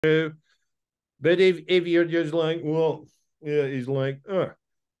But if you're just like, well, yeah, he's like,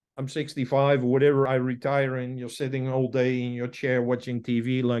 I'm 65 or whatever, I retire, and you're sitting all day in your chair watching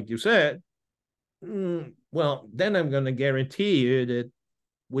TV, like you said, well, then I'm going to guarantee you that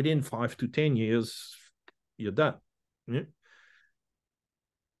within 5 to 10 years, you're done. Yeah?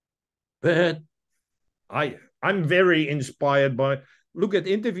 But I'm very inspired by, look at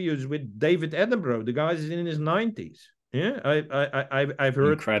interviews with David Attenborough. The guy's in his 90s. Yeah, I've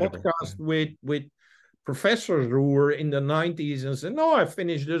heard Incredible. podcasts with professors who were in the 90s and said, no, I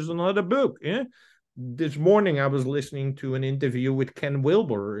finished this another book. Yeah. This morning I was listening to an interview with Ken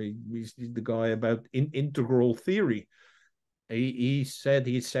Wilber. He's the guy about integral theory. He said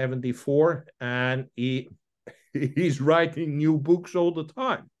he's 74 and he's writing new books all the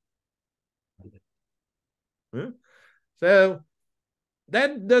time. Yeah? So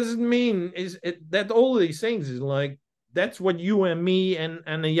that doesn't mean that all these things is like, that's what you and me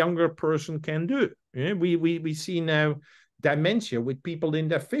and a younger person can do. Yeah? We see now dementia with people in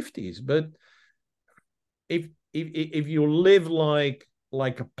their 50s, but if you live like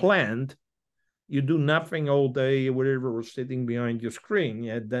a plant, you do nothing all day, whatever, or sitting behind your screen,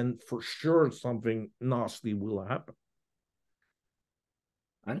 yeah, then for sure something nasty will happen.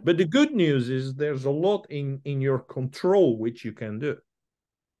 But the good news is there's a lot in your control which you can do.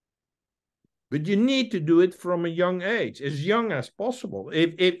 But you need to do it from a young age, as young as possible.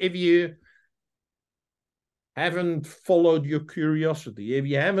 If you haven't followed your curiosity, if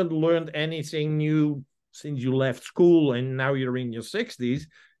you haven't learned anything new since you left school and now you're in your 60s,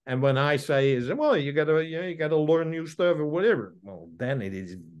 and when I say is, well, you gotta learn new stuff or whatever, well, then it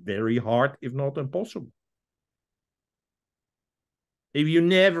is very hard, if not impossible. If you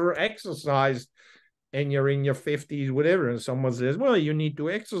never exercised and you're in your 50s, whatever, and someone says, well, you need to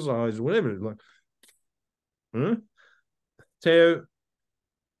exercise, whatever, like, huh? So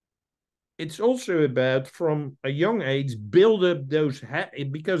it's also about, from a young age, build up those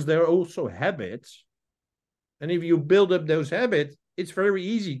because they're also habits. And if you build up those habits, it's very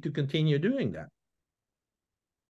easy to continue doing that.